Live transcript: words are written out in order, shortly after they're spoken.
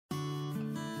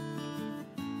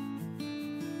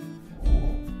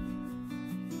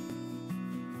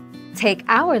Take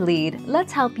our lead,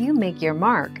 let's help you make your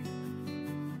mark.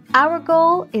 Our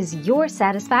goal is your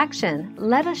satisfaction.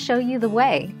 Let us show you the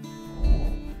way.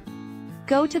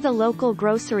 Go to the local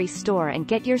grocery store and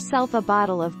get yourself a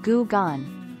bottle of Goo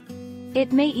Gone.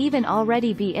 It may even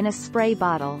already be in a spray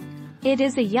bottle. It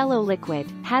is a yellow liquid,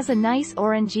 has a nice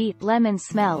orangey, lemon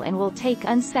smell and will take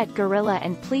unset Gorilla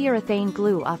and polyurethane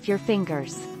glue off your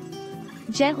fingers.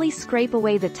 Gently scrape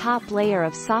away the top layer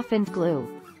of softened glue.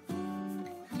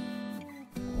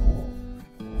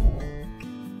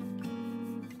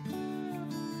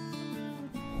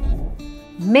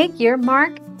 Make your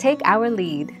mark, take our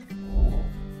lead.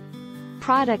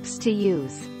 Products to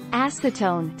use.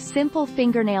 Acetone, Simple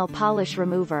Fingernail Polish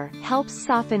Remover, helps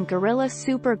soften Gorilla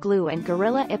Super Glue and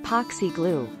Gorilla Epoxy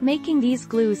Glue, making these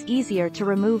glues easier to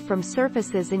remove from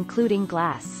surfaces including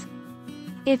glass.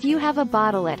 If you have a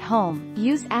bottle at home,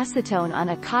 use acetone on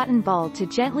a cotton ball to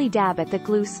gently dab at the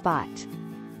glue spot.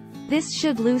 This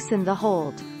should loosen the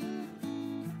hold.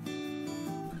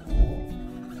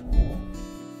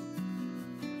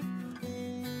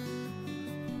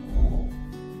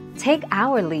 Take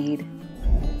our lead.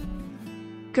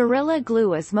 Gorilla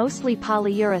Glue is mostly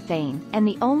polyurethane, and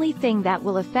the only thing that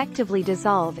will effectively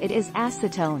dissolve it is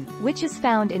acetone, which is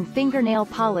found in fingernail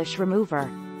polish remover.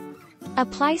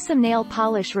 Apply some nail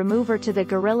polish remover to the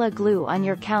Gorilla Glue on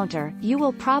your counter. You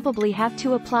will probably have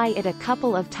to apply it a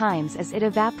couple of times as it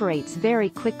evaporates very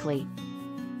quickly.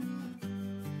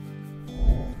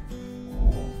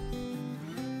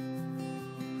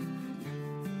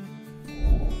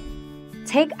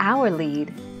 Take our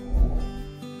lead.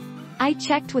 I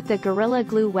checked with the Gorilla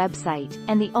Glue website,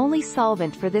 and the only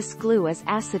solvent for this glue is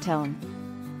acetone.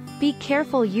 Be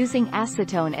careful using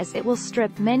acetone as it will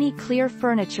strip many clear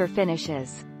furniture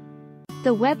finishes.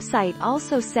 The website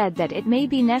also said that it may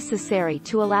be necessary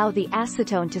to allow the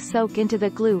acetone to soak into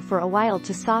the glue for a while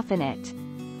to soften it.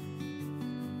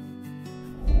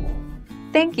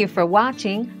 Thank you for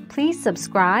watching. Please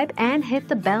subscribe and hit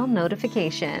the bell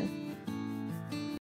notification.